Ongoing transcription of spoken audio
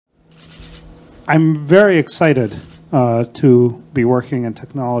I'm very excited to be working in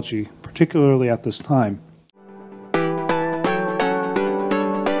technology, particularly at this time.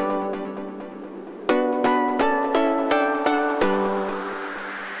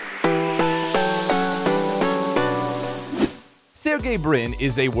 Sergey Brin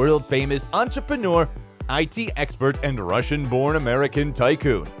is a world-famous entrepreneur, IT expert, and Russian-born American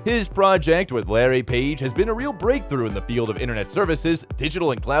tycoon. His project with Larry Page has been a real breakthrough in the field of internet services,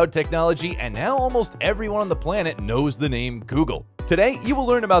 digital and cloud technology, and now almost everyone on the planet knows the name Google. Today, you will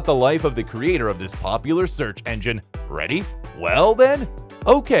learn about the life of the creator of this popular search engine. Ready? Well then,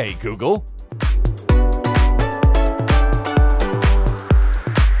 okay, Google.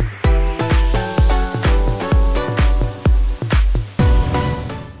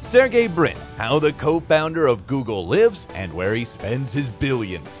 Sergey Brin, how the co-founder of Google lives and where he spends his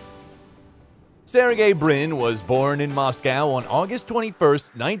billions. Sergey Brin was born in Moscow on August 21,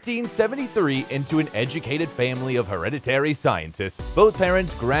 1973, into an educated family of hereditary scientists. Both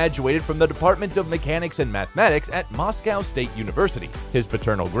parents graduated from the Department of Mechanics and Mathematics at Moscow State University. His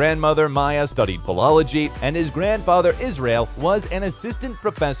paternal grandmother, Maya, studied philology, and his grandfather, Israel, was an assistant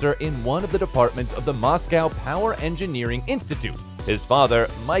professor in one of the departments of the Moscow Power Engineering Institute. His father,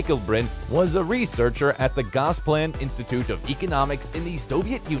 Michael Brin, was a researcher at the Gosplan Institute of Economics in the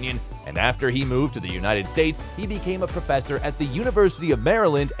Soviet Union, and after he moved to the United States, he became a professor at the University of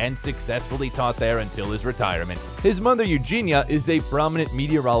Maryland and successfully taught there until his retirement. His mother, Eugenia, is a prominent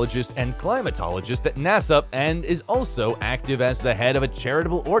meteorologist and climatologist at NASA and is also active as the head of a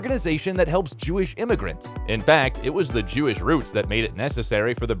charitable organization that helps Jewish immigrants. In fact, it was the Jewish roots that made it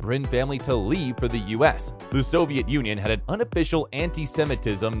necessary for the Brin family to leave for the US. The Soviet Union had an unofficial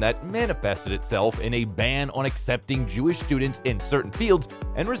anti-Semitism that manifested itself in a ban on accepting Jewish students in certain fields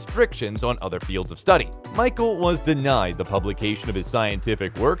and restrictions on other fields of study. Michael was denied the publication of his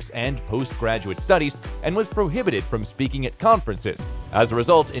scientific works and postgraduate studies and was prohibited from speaking at conferences. As a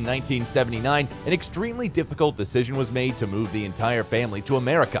result, in 1979, an extremely difficult decision was made to move the entire family to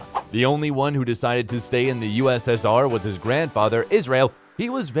America. The only one who decided to stay in the USSR was his grandfather, Israel. He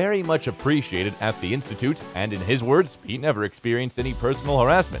was very much appreciated at the Institute, and in his words, he never experienced any personal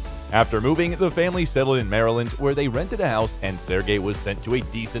harassment. After moving, the family settled in Maryland, where they rented a house and Sergey was sent to a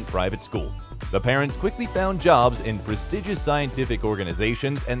decent private school. The parents quickly found jobs in prestigious scientific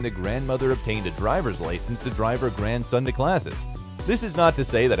organizations, and the grandmother obtained a driver's license to drive her grandson to classes. This is not to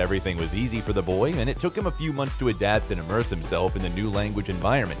say that everything was easy for the boy, and it took him a few months to adapt and immerse himself in the new language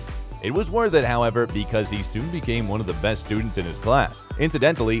environment. It was worth it, however, because he soon became one of the best students in his class.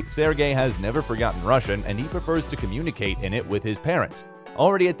 Incidentally, Sergey has never forgotten Russian, and he prefers to communicate in it with his parents.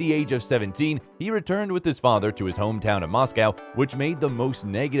 Already at the age of 17, he returned with his father to his hometown of Moscow, which made the most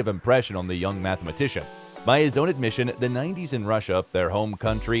negative impression on the young mathematician. By his own admission, the 90s in Russia, their home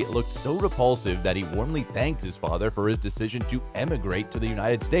country, looked so repulsive that he warmly thanked his father for his decision to emigrate to the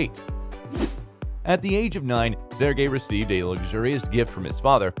United States. At the age of 9, Sergey received a luxurious gift from his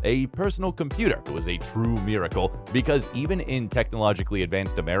father, a personal computer. It was a true miracle, because even in technologically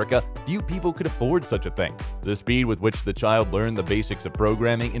advanced America, few people could afford such a thing. The speed with which the child learned the basics of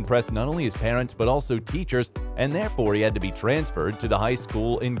programming impressed not only his parents but also teachers, and therefore he had to be transferred to the high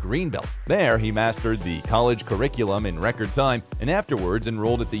school in Greenbelt. There, he mastered the college curriculum in record time, and afterwards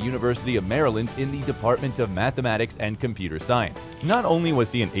enrolled at the University of Maryland in the Department of Mathematics and Computer Science. Not only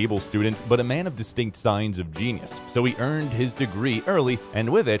was he an able student, but a man of distinct signs of genius, so he earned his degree early, and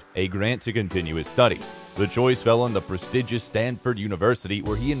with it, a grant to continue his studies. The choice fell on the prestigious Stanford University,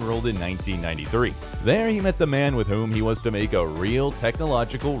 where he enrolled in 1993. There he met the man with whom he was to make a real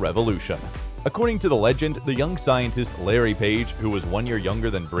technological revolution. According to the legend, the young scientist Larry Page, who was 1 year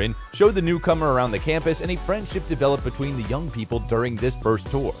younger than Brin, showed the newcomer around the campus, and a friendship developed between the young people during this first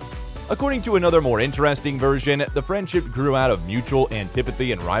tour. According to another more interesting version, the friendship grew out of mutual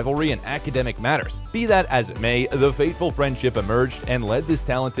antipathy and rivalry in academic matters. Be that as it may, the fateful friendship emerged and led this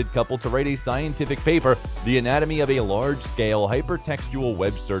talented couple to write a scientific paper, The Anatomy of a Large-Scale Hypertextual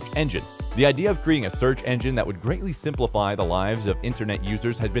Web Search Engine. The idea of creating a search engine that would greatly simplify the lives of internet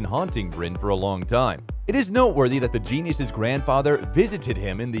users had been haunting Brin for a long time. It is noteworthy that the genius's grandfather visited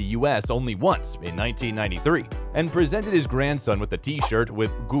him in the US only once, in 1993, and presented his grandson with a t-shirt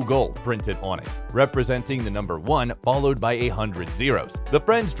with Google printed on it, representing the number 1 followed by 100 zeros. The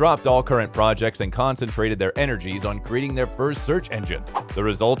friends dropped all current projects and concentrated their energies on creating their first search engine. The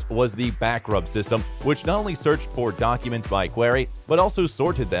result was the Backrub system, which not only searched for documents by query, but also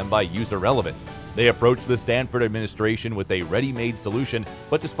sorted them by user relevance. They approached the Stanford administration with a ready-made solution,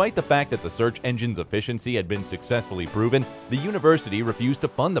 but despite the fact that the search engine's efficiency had been successfully proven, the university refused to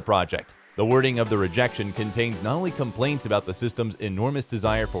fund the project. The wording of the rejection contains not only complaints about the system's enormous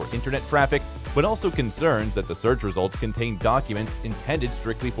desire for internet traffic, but also concerns that the search results contain documents intended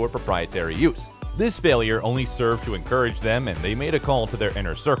strictly for proprietary use. This failure only served to encourage them, and they made a call to their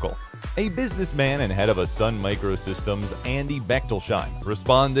inner circle. A businessman and head of a Sun Microsystems, Andy Bechtolsheim,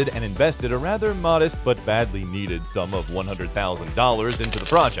 responded and invested a rather modest but badly needed sum of $100,000 into the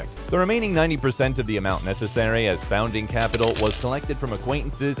project. The remaining 90% of the amount necessary as founding capital was collected from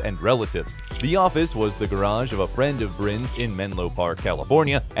acquaintances and relatives. The office was the garage of a friend of Brin's in Menlo Park,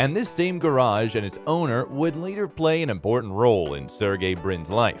 California, and this same garage and its owner would later play an important role in Sergey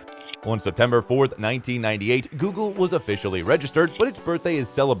Brin's life. On September 4th, 1998, Google was officially registered, but its birthday is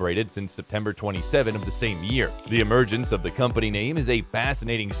celebrated since September 27 of the same year. The emergence of the company name is a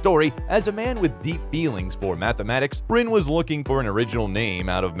fascinating story. As a man with deep feelings for mathematics, Brin was looking for an original name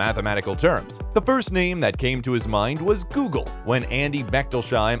out of mathematical terms. The first name that came to his mind was Google. When Andy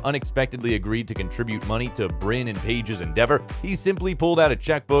Bechtolsheim unexpectedly agreed to contribute money to Brin and Page's endeavor, he simply pulled out a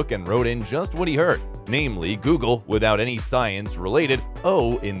checkbook and wrote in just what he heard, namely Google, without any science-related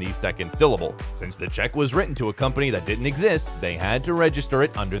O in the second syllable. Since the check was written to a company that didn't exist, they had to register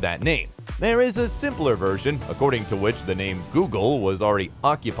it under that name. There is a simpler version, according to which the name Google was already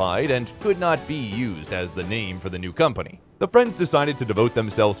occupied and could not be used as the name for the new company. The friends decided to devote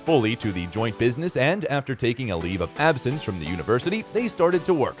themselves fully to the joint business, and after taking a leave of absence from the university, they started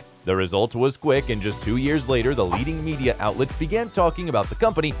to work. The result was quick, and just 2 years later, the leading media outlets began talking about the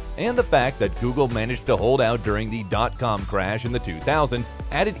company, and the fact that Google managed to hold out during the dot-com crash in the 2000s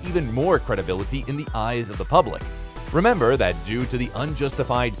added even more credibility in the eyes of the public. Remember that due to the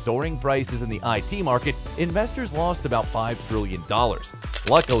unjustified soaring prices in the IT market, investors lost about $5 trillion.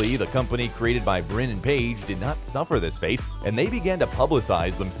 Luckily, the company created by Brin and Page did not suffer this fate, and they began to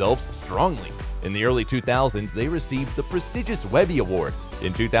publicize themselves strongly. In the early 2000s, they received the prestigious Webby Award.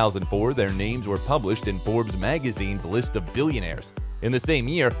 In 2004, their names were published in Forbes magazine's list of billionaires. In the same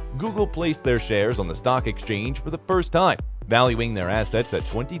year, Google placed their shares on the stock exchange for the first time, valuing their assets at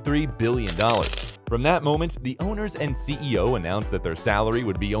 $23 billion. From that moment, the owners and CEO announced that their salary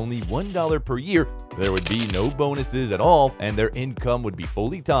would be only $1 per year, there would be no bonuses at all, and their income would be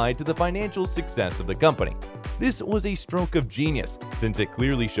fully tied to the financial success of the company. This was a stroke of genius, since it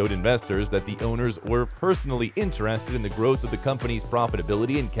clearly showed investors that the owners were personally interested in the growth of the company's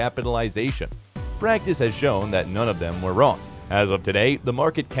profitability and capitalization. Practice has shown that none of them were wrong. As of today, the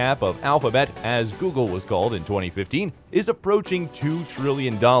market cap of Alphabet, as Google was called in 2015, is approaching $2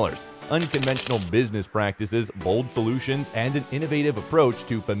 trillion. Unconventional business practices, bold solutions, and an innovative approach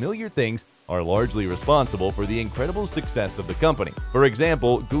to familiar things are largely responsible for the incredible success of the company. For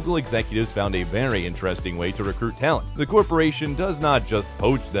example, Google executives found a very interesting way to recruit talent. The corporation does not just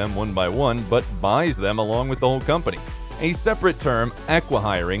poach them one by one, but buys them along with the whole company. A separate term,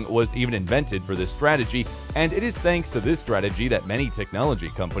 acqui-hiring, was even invented for this strategy, and it is thanks to this strategy that many technology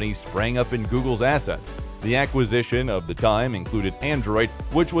companies sprang up in Google's assets. The acquisition of the time included Android,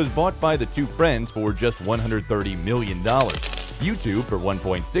 which was bought by the two friends for just $130 million, YouTube for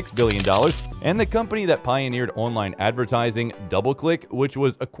 $1.6 billion, and the company that pioneered online advertising, DoubleClick, which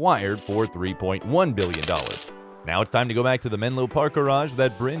was acquired for $3.1 billion. Now it's time to go back to the Menlo Park garage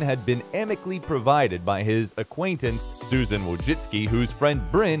that Brin had been amicably provided by his acquaintance, Susan Wojcicki, whose friend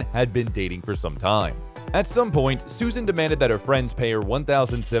Brin had been dating for some time. At some point, Susan demanded that her friends pay her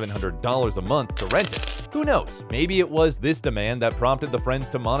 $1,700 a month to rent it. Who knows, maybe it was this demand that prompted the friends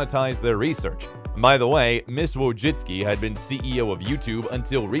to monetize their research. By the way, Miss Wojcicki had been CEO of YouTube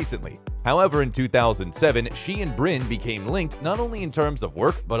until recently. However, in 2007, she and Brin became linked not only in terms of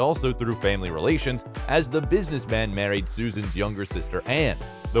work, but also through family relations, as the businessman married Susan's younger sister, Anne.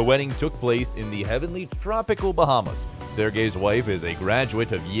 The wedding took place in the heavenly tropical Bahamas. Sergey's wife is a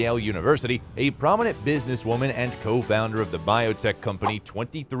graduate of Yale University, a prominent businesswoman and co-founder of the biotech company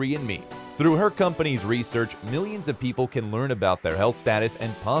 23andMe. Through her company's research, millions of people can learn about their health status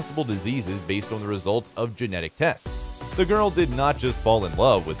and possible diseases based on the results of genetic tests. The girl did not just fall in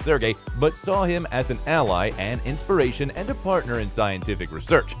love with Sergey, but saw him as an ally, an inspiration, and a partner in scientific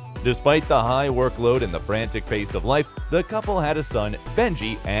research. Despite the high workload and the frantic pace of life, the couple had a son,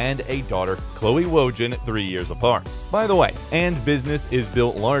 Benji, and a daughter, Chloe Wojin, 3 years apart. By the way, Anne's business is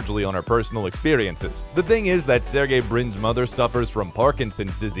built largely on her personal experiences. The thing is that Sergey Brin's mother suffers from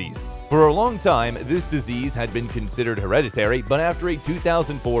Parkinson's disease. For a long time, this disease had been considered hereditary, but after a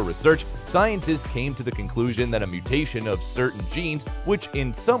 2004 research, scientists came to the conclusion that a mutation of certain genes, which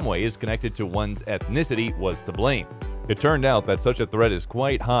in some way is connected to one's ethnicity, was to blame. It turned out that such a threat is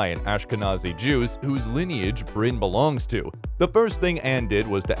quite high in Ashkenazi Jews, whose lineage Brin belongs to. The first thing Anne did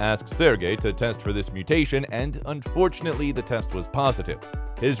was to ask Sergey to test for this mutation, and unfortunately the test was positive.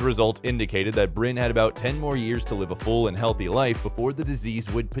 His result indicated that Brin had about 10 more years to live a full and healthy life before the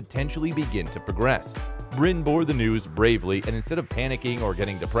disease would potentially begin to progress. Brin bore the news bravely and instead of panicking or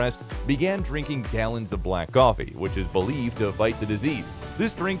getting depressed, began drinking gallons of black coffee, which is believed to fight the disease.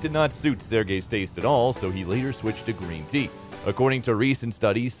 This drink did not suit Sergey's taste at all, so he later switched to green tea. According to recent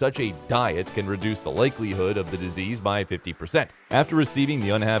studies, such a diet can reduce the likelihood of the disease by 50%. After receiving the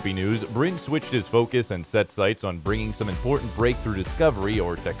unhappy news, Brin switched his focus and set sights on bringing some important breakthrough discovery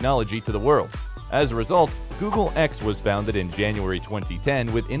or technology to the world. As a result, Google X was founded in January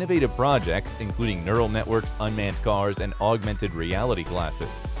 2010 with innovative projects including neural networks, unmanned cars, and augmented reality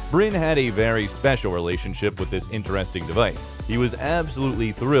glasses. Brin had a very special relationship with this interesting device. He was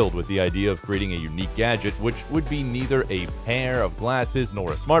absolutely thrilled with the idea of creating a unique gadget which would be neither a pair of glasses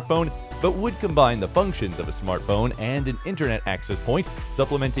nor a smartphone, but would combine the functions of a smartphone and an internet access point,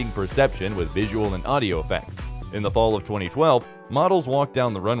 supplementing perception with visual and audio effects. In the fall of 2012, models walked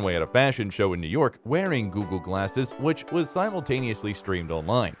down the runway at a fashion show in New York wearing Google Glasses, which was simultaneously streamed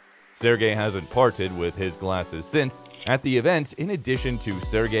online. Sergey hasn't parted with his glasses since. At the event, in addition to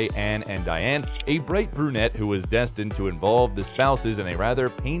Sergey, Anne, and Diane, a bright brunette who was destined to involve the spouses in a rather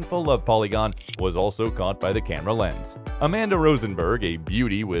painful love polygon was also caught by the camera lens. Amanda Rosenberg, a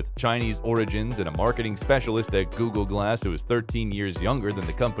beauty with Chinese origins and a marketing specialist at Google Glass who is 13 years younger than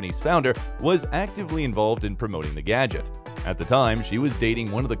the company's founder, was actively involved in promoting the gadget. At the time, she was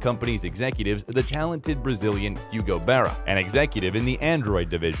dating one of the company's executives, the talented Brazilian Hugo Barra, an executive in the Android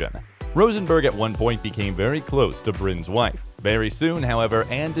division. Rosenberg at one point became very close to Brin's wife. Very soon, however,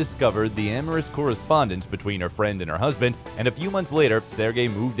 Anne discovered the amorous correspondence between her friend and her husband, and a few months later, Sergey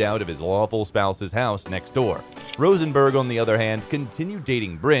moved out of his lawful spouse's house next door. Rosenberg, on the other hand, continued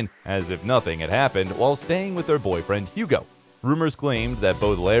dating Brin as if nothing had happened while staying with her boyfriend Hugo. Rumors claimed that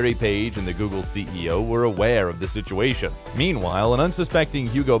both Larry Page and the Google CEO were aware of the situation. Meanwhile, an unsuspecting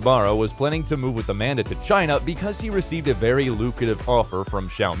Hugo Barra was planning to move with Amanda to China because he received a very lucrative offer from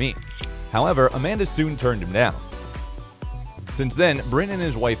Xiaomi. However, Amanda soon turned him down. Since then, Brin and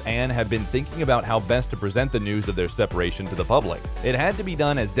his wife Anne have been thinking about how best to present the news of their separation to the public. It had to be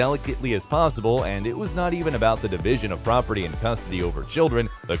done as delicately as possible, and it was not even about the division of property and custody over children.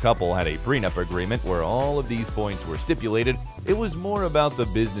 The couple had a prenup agreement where all of these points were stipulated. It was more about the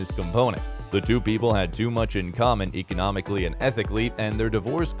business component. The two people had too much in common economically and ethically, and their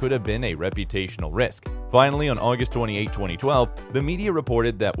divorce could have been a reputational risk. Finally, on August 28, 2012, the media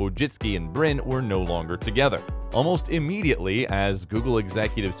reported that Wojcicki and Brin were no longer together. Almost immediately, as Google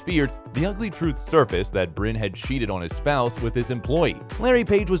executives feared, the ugly truth surfaced that Brin had cheated on his spouse with his employee. Larry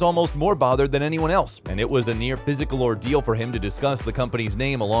Page was almost more bothered than anyone else, and it was a near physical ordeal for him to discuss the company's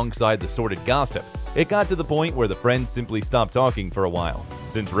name alongside the sordid gossip. It got to the point where the friends simply stopped talking for a while.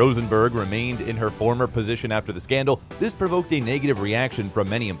 Since Rosenberg remained in her former position after the scandal, this provoked a negative reaction from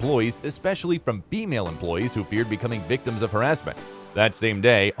many employees, especially from female employees who feared becoming victims of harassment. That same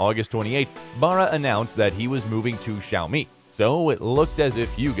day, August 28, Barra announced that he was moving to Xiaomi, so it looked as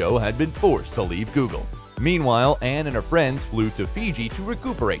if Hugo had been forced to leave Google. Meanwhile, Anne and her friends flew to Fiji to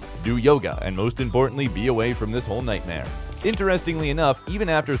recuperate, do yoga, and most importantly, be away from this whole nightmare. Interestingly enough, even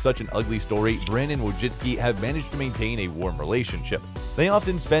after such an ugly story, Brin and Wojcicki have managed to maintain a warm relationship. They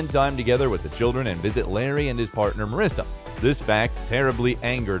often spend time together with the children and visit Larry and his partner Marissa. This fact terribly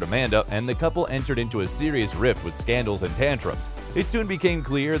angered Amanda, and the couple entered into a serious rift with scandals and tantrums. It soon became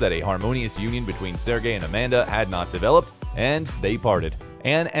clear that a harmonious union between Sergey and Amanda had not developed, and they parted.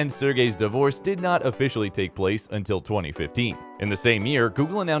 Anne and Sergey's divorce did not officially take place until 2015. In the same year,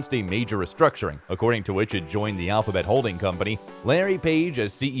 Google announced a major restructuring, according to which it joined the Alphabet holding company. Larry Page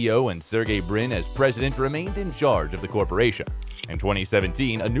as CEO and Sergey Brin as president remained in charge of the corporation. In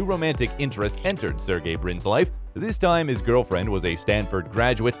 2017, a new romantic interest entered Sergey Brin's life. This time, his girlfriend was a Stanford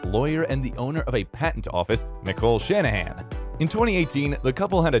graduate, lawyer, and the owner of a patent office, Nicole Shanahan. In 2018, the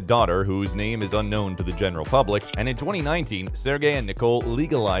couple had a daughter whose name is unknown to the general public, and in 2019, Sergey and Nicole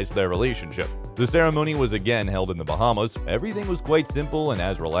legalized their relationship. The ceremony was again held in the Bahamas. Everything was quite simple and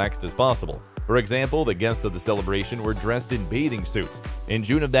as relaxed as possible. For example, the guests of the celebration were dressed in bathing suits. In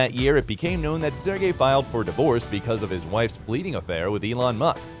June of that year, it became known that Sergey filed for divorce because of his wife's fleeting affair with Elon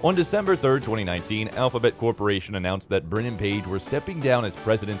Musk. On December 3, 2019, Alphabet Corporation announced that Brin and Page were stepping down as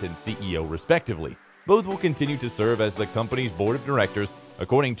president and CEO respectively. Both will continue to serve as the company's board of directors.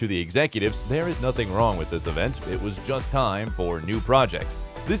 According to the executives, there is nothing wrong with this event. It was just time for new projects.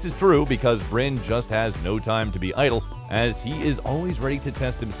 This is true because Brin just has no time to be idle, as he is always ready to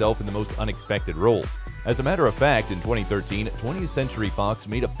test himself in the most unexpected roles. As a matter of fact, in 2013, 20th Century Fox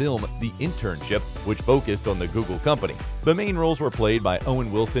made a film, The Internship, which focused on the Google company. The main roles were played by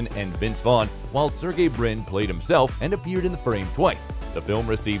Owen Wilson and Vince Vaughn. while Sergey Brin played himself and appeared in the frame twice. The film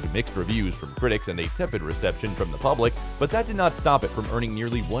received mixed reviews from critics and a tepid reception from the public, but that did not stop it from earning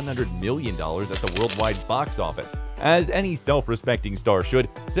nearly $100 million at the worldwide box office. As any self-respecting star should,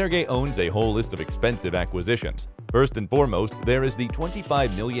 Sergey owns a whole list of expensive acquisitions. First and foremost, there is the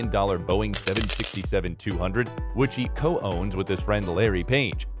 $25 million Boeing 767-200, which he co-owns with his friend Larry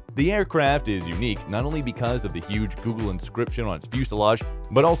Page. The aircraft is unique not only because of the huge Google inscription on its fuselage,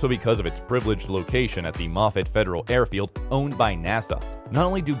 but also because of its privileged location at the Moffett Federal Airfield owned by NASA. Not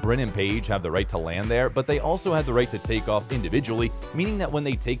only do Brin and Page have the right to land there, but they also have the right to take off individually, meaning that when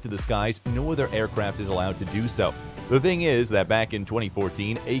they take to the skies, no other aircraft is allowed to do so. The thing is that back in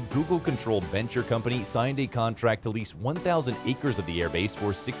 2014, a Google-controlled venture company signed a contract to lease 1,000 acres of the airbase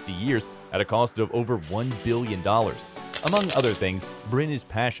for 60 years at a cost of over $1 billion. Among other things, Brin is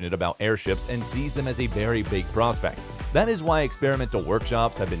passionate about airships and sees them as a very big prospect. That is why experimental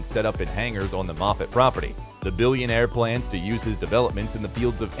workshops have been set up in hangars on the Moffett property. The billionaire plans to use his developments in the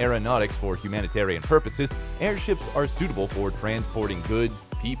fields of aeronautics for humanitarian purposes. Airships are suitable for transporting goods,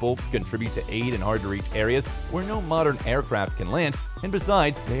 people, contribute to aid in hard-to-reach areas where no modern aircraft can land, and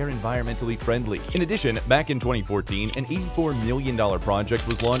besides, they are environmentally friendly. In addition, back in 2014, an $84 million project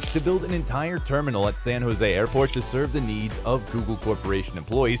was launched to build an entire terminal at San Jose Airport to serve the needs of Google Corporation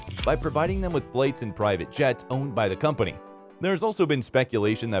employees by providing them with flights in private jets owned by the company. There's also been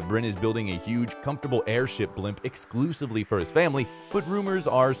speculation that Brin is building a huge, comfortable airship blimp exclusively for his family, but rumors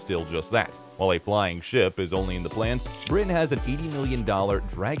are still just that. While a flying ship is only in the plans, Brin has an $80 million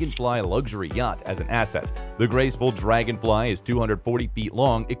Dragonfly luxury yacht as an asset. The graceful Dragonfly is 240 feet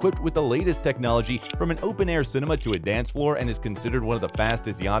long, equipped with the latest technology from an open-air cinema to a dance floor, and is considered one of the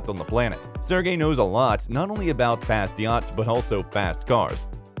fastest yachts on the planet. Sergey knows a lot, not only about fast yachts, but also fast cars.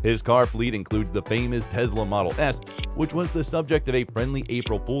 His car fleet includes the famous Tesla Model S, which was the subject of a friendly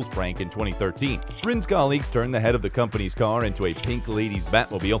April Fool's prank in 2013. Brin's colleagues turned the head of the company's car into a pink lady's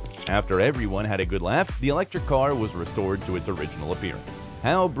Batmobile. After everyone had a good laugh, the electric car was restored to its original appearance.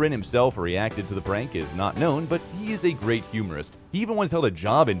 How Brin himself reacted to the prank is not known, but he is a great humorist. He even once held a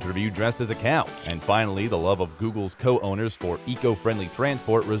job interview dressed as a cow. And finally, the love of Google's co-owners for eco-friendly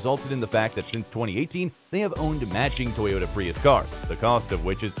transport resulted in the fact that since 2018, they have owned matching Toyota Prius cars, the cost of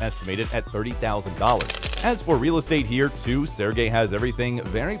which is estimated at $30,000. As for real estate here, too, Sergey has everything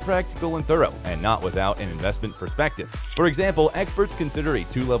very practical and thorough, and not without an investment perspective. For example, experts consider a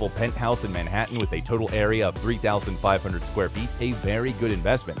 2-level penthouse in Manhattan with a total area of 3,500 square feet a very good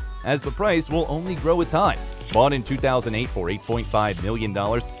investment, as the price will only grow with time. Bought in 2008 for $8.5 million,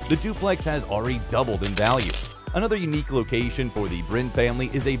 the duplex has already doubled in value. Another unique location for the Brin family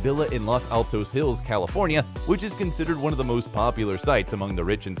is a villa in Los Altos Hills, California, which is considered one of the most popular sites among the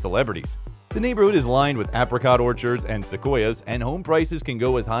rich and celebrities. The neighborhood is lined with apricot orchards and sequoias, and home prices can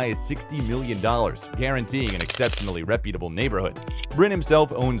go as high as $60 million, guaranteeing an exceptionally reputable neighborhood. Brin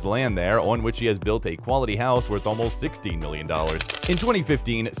himself owns land there, on which he has built a quality house worth almost $16 million. In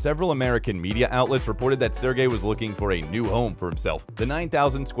 2015, several American media outlets reported that Sergey was looking for a new home for himself. The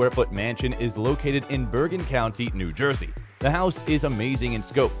 9,000-square-foot mansion is located in Bergen County, New Jersey. The house is amazing in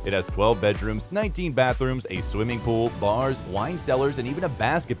scope. It has 12 bedrooms, 19 bathrooms, a swimming pool, bars, wine cellars, and even a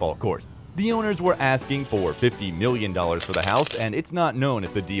basketball court. The owners were asking for $50 million for the house, and it's not known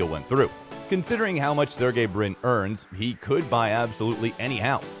if the deal went through. Considering how much Sergey Brin earns, he could buy absolutely any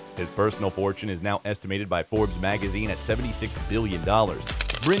house. His personal fortune is now estimated by Forbes magazine at $76 billion.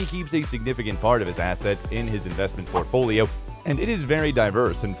 Brin keeps a significant part of his assets in his investment portfolio, and it is very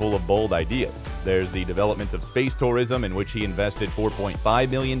diverse and full of bold ideas. There's the development of space tourism, in which he invested $4.5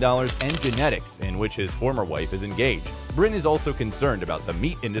 million, and genetics, in which his former wife is engaged. Brin is also concerned about the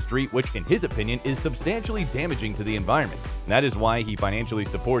meat industry, which in his opinion is substantially damaging to the environment. That is why he financially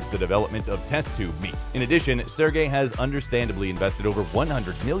supports the development of test tube meat. In addition, Sergey has understandably invested over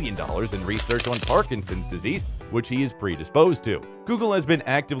 $100 million in research on Parkinson's disease, which he is predisposed to. Google has been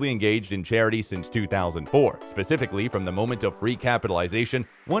actively engaged in charity since 2004. Specifically, from the moment of recapitalization,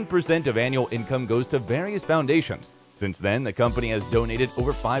 1% of annual income goes to various foundations. Since then, the company has donated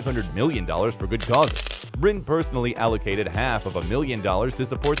over $500 million for good causes. Brin personally allocated half of $1 million to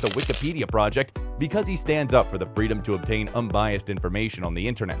support the Wikipedia project because he stands up for the freedom to obtain unbiased information on the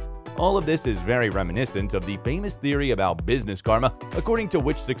internet. All of this is very reminiscent of the famous theory about business karma, according to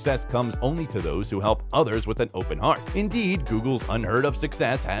which success comes only to those who help others with an open heart. Indeed, Google's unheard of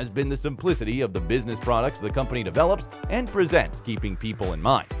success has been the simplicity of the business products the company develops and presents, keeping people in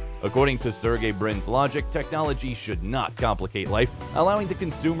mind. According to Sergey Brin's logic, technology should not complicate life, allowing the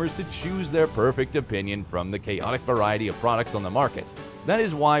consumers to choose their perfect opinion from the chaotic variety of products on the market. That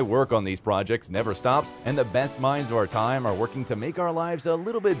is why work on these projects never stops, and the best minds of our time are working to make our lives a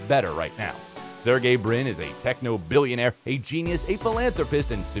little bit better right now. Sergey Brin is a techno-billionaire, a genius, a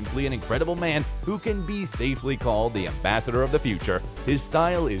philanthropist, and simply an incredible man who can be safely called the ambassador of the future. His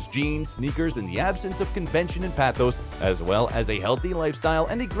style is jeans, sneakers, and the absence of convention and pathos, as well as a healthy lifestyle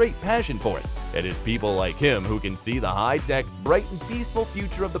and a great passion for it. It is people like him who can see the high-tech, bright, and peaceful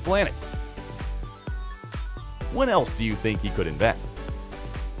future of the planet. What else do you think he could invent?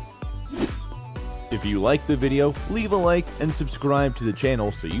 If you liked the video, leave a like and subscribe to the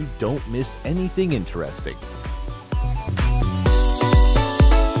channel so you don't miss anything interesting.